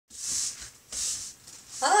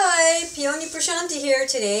Hi, Peony Prashanti here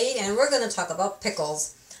today, and we're going to talk about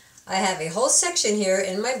pickles. I have a whole section here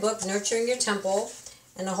in my book, Nurturing Your Temple,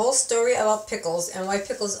 and a whole story about pickles and why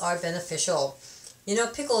pickles are beneficial. You know,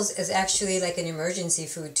 pickles is actually like an emergency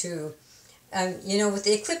food too. You know, with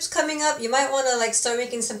the eclipse coming up, you might want to start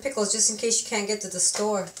making some pickles just in case you can't get to the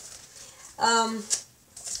store.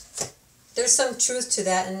 There's some truth to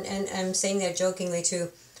that, and I'm saying that jokingly too.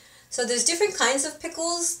 So there's different kinds of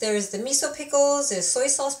pickles. There's the miso pickles, there's soy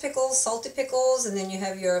sauce pickles, salty pickles, and then you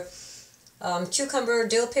have your cucumber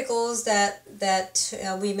dill pickles that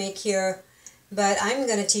we make here. But I'm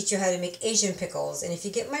going to teach you how to make Asian pickles. And if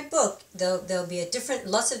you get my book, there'll be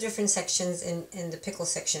lots of different sections in the pickle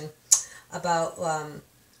section about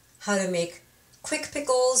how to make quick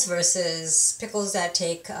pickles versus pickles that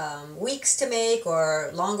take weeks to make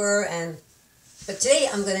or longer. But today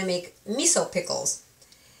I'm going to make miso pickles.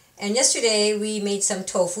 And yesterday we made some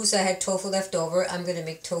tofu, so I had tofu left over. I'm going to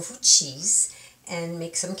make tofu cheese and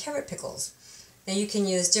make some carrot pickles. Now you can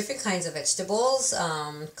use different kinds of vegetables,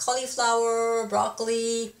 cauliflower,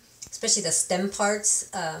 broccoli, especially the stem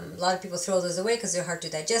parts. A lot of people throw those away because they're hard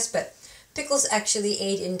to digest, but pickles actually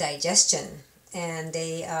aid in digestion, and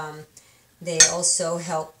they also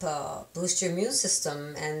help boost your immune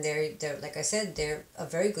system, and they're like I said, they're a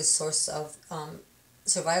very good source of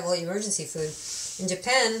survival emergency food. In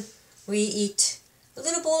Japan, we eat a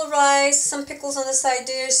little bowl of rice, some pickles on the side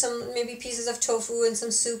dish, some maybe pieces of tofu and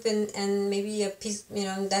some soup, and maybe a piece,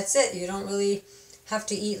 that's it. You don't really have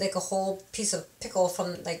to eat like a whole piece of pickle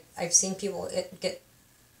from, I've seen people get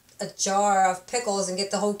a jar of pickles and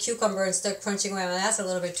get the whole cucumber and start crunching around, and that's a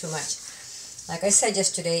little bit too much. Like I said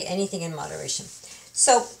yesterday, anything in moderation.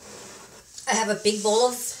 So I have a big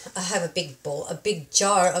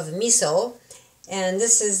jar of miso, and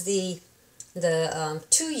this is the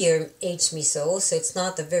 2-year aged miso, so it's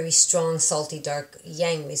not the very strong, salty, dark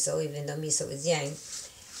yang miso, even though miso is yang.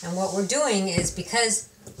 And what we're doing is, because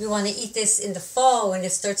we want to eat this in the fall when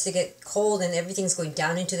it starts to get cold and everything's going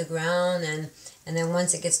down into the ground, and then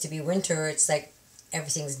once it gets to be winter, it's like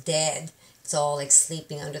everything's dead. It's all like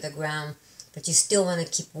sleeping under the ground. But you still want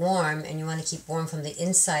to keep warm, and you want to keep warm from the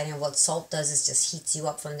inside, and what salt does is just heats you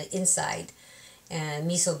up from the inside.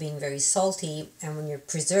 And miso being very salty, and when you're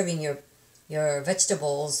preserving your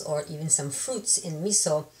vegetables or even some fruits in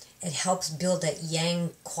miso, it helps build that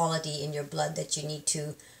yang quality in your blood that you need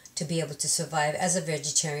to be able to survive as a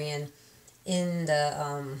vegetarian in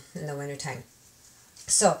the wintertime.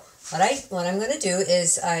 So what I'm going to do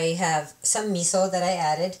is, I have some miso that I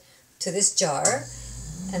added to this jar,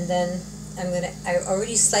 and then I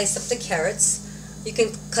already sliced up the carrots. You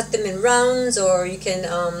can cut them in rounds, or you can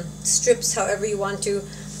strips, however you want to,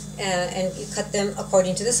 and you cut them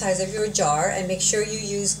according to the size of your jar, and make sure you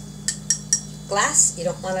use glass. You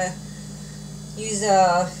don't want to use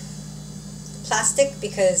plastic,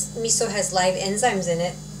 because miso has live enzymes in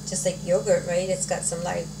it, just like yogurt, right? It's got some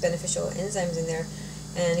live beneficial enzymes in there,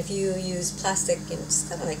 and if you use plastic, it just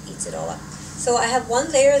kind of eats it all up. So I have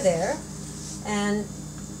one layer there, and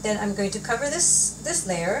then I'm going to cover this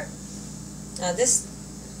layer, this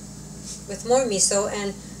with more miso,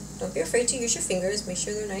 and don't be afraid to use your fingers. Make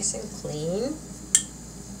sure they're nice and clean,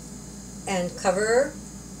 and cover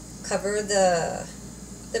the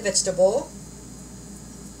vegetable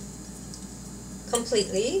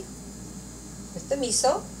completely with the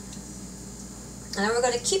miso. And we're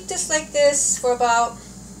going to keep this like this for about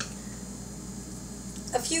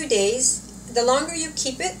a few days. The longer you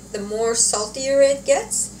keep it, the more saltier it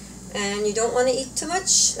gets, and you don't want to eat too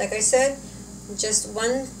much. Like I said, just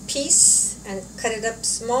one piece and cut it up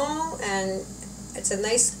small, and it's a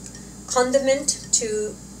nice condiment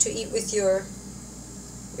to eat with your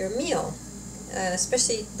meal,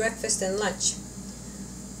 especially breakfast and lunch.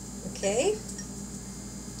 Okay,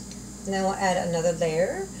 and then we'll add another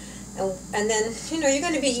layer, and then you're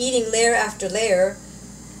going to be eating layer after layer.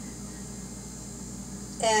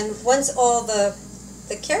 And once all the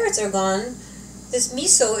carrots are gone, this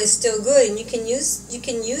miso is still good, and you can use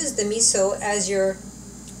the miso as you're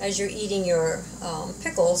eating your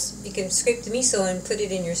pickles. You can scrape the miso and put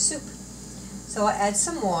it in your soup. So I'll add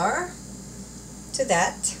some more to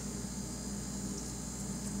that.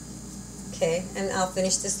 Okay, and I'll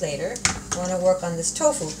finish this later. I want to work on this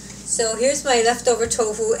tofu. So here's my leftover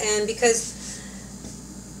tofu, and because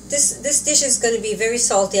this dish is going to be very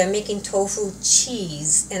salty, I'm making tofu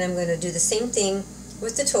cheese, and I'm going to do the same thing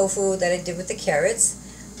with the tofu that I did with the carrots,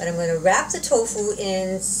 but I'm going to wrap the tofu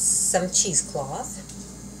in some cheesecloth.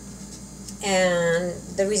 And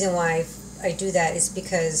the reason why I do that is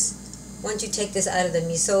because once you take this out of the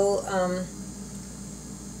miso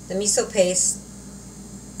paste,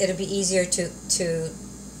 it'll be easier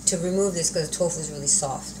to to remove this because the tofu is really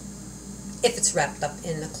soft. If it's wrapped up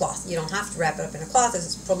in a cloth. You don't have to wrap it up in a cloth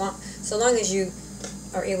so long as you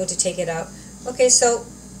are able to take it out. Okay, so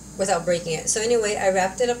without breaking it. So anyway, I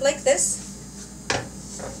wrapped it up like this.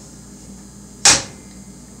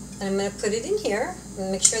 And I'm going to put it in here.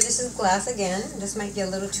 And make sure this is glass again. This might get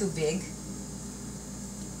a little too big.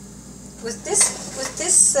 With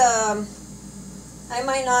this, I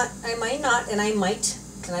might not, and I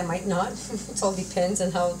might not. It all depends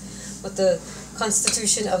on what the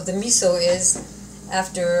constitution of the miso is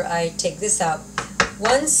after I take this out.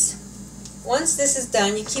 Once this is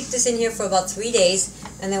done, you keep this in here for about 3 days,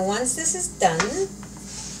 and then once this is done,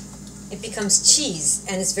 it becomes cheese,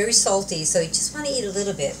 and it's very salty, so you just want to eat a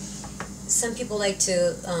little bit. Some people like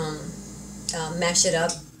to mash it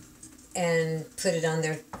up and put it on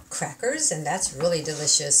their crackers, and that's really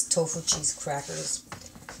delicious. Tofu cheese crackers.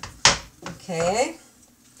 Okay.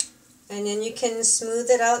 And then you can smooth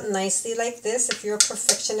it out nicely like this. If you're a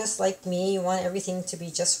perfectionist like me, you want everything to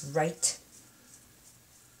be just right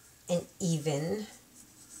and even.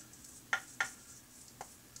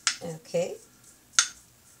 Okay.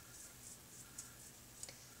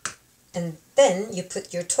 And then you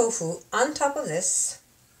put your tofu on top of this.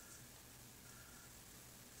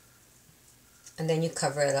 And then you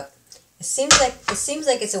cover it up. It seems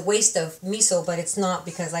like it's a waste of miso, but it's not,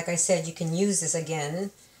 because like I said, you can use this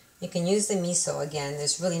again. You can use the miso again.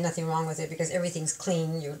 There's really nothing wrong with it because everything's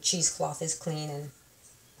clean. Your cheesecloth is clean,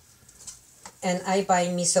 and I buy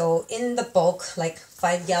miso in the bulk, like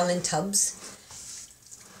 5-gallon tubs.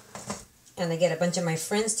 And I get a bunch of my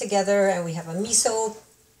friends together, and we have a miso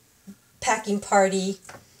packing party.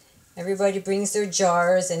 Everybody brings their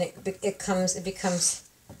jars, and it becomes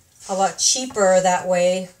a lot cheaper that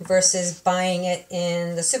way versus buying it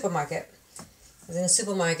in the supermarket. In the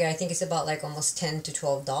supermarket, I think it's about like almost $10 to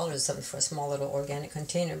 $12 something for a small little organic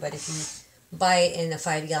container. But if you buy it in a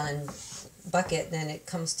 5-gallon bucket, then it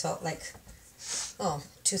comes to like, $2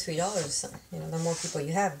 to $3. You know, the more people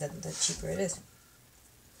you have, the cheaper it is.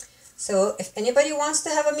 So if anybody wants to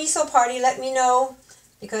have a miso party, let me know,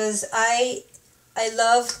 because I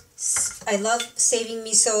love saving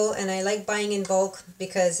miso, and I like buying in bulk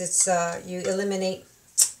because it's you eliminate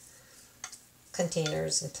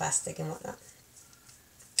containers and plastic and whatnot.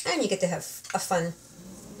 And you get to have a fun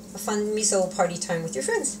miso party time with your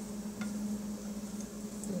friends.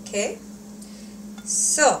 Okay,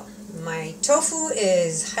 so my tofu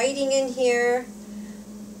is hiding in here,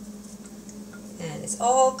 and it's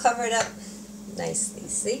all covered up nicely.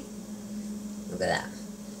 See? Look at that.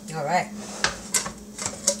 All right.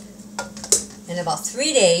 In about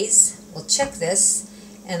 3 days, we'll check this,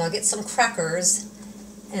 and I'll get some crackers,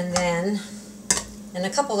 and then in a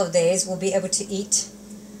couple of days, we'll be able to eat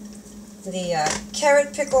the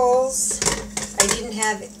carrot pickles.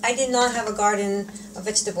 I did not have a garden of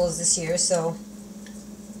vegetables this year, so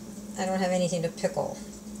I don't have anything to pickle.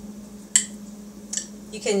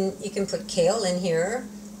 You can put kale in here.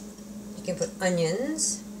 You can put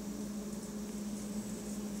onions.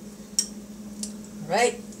 All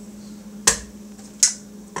right.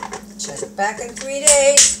 Check back in 3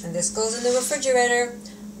 days, and this goes in the refrigerator.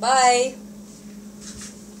 Bye.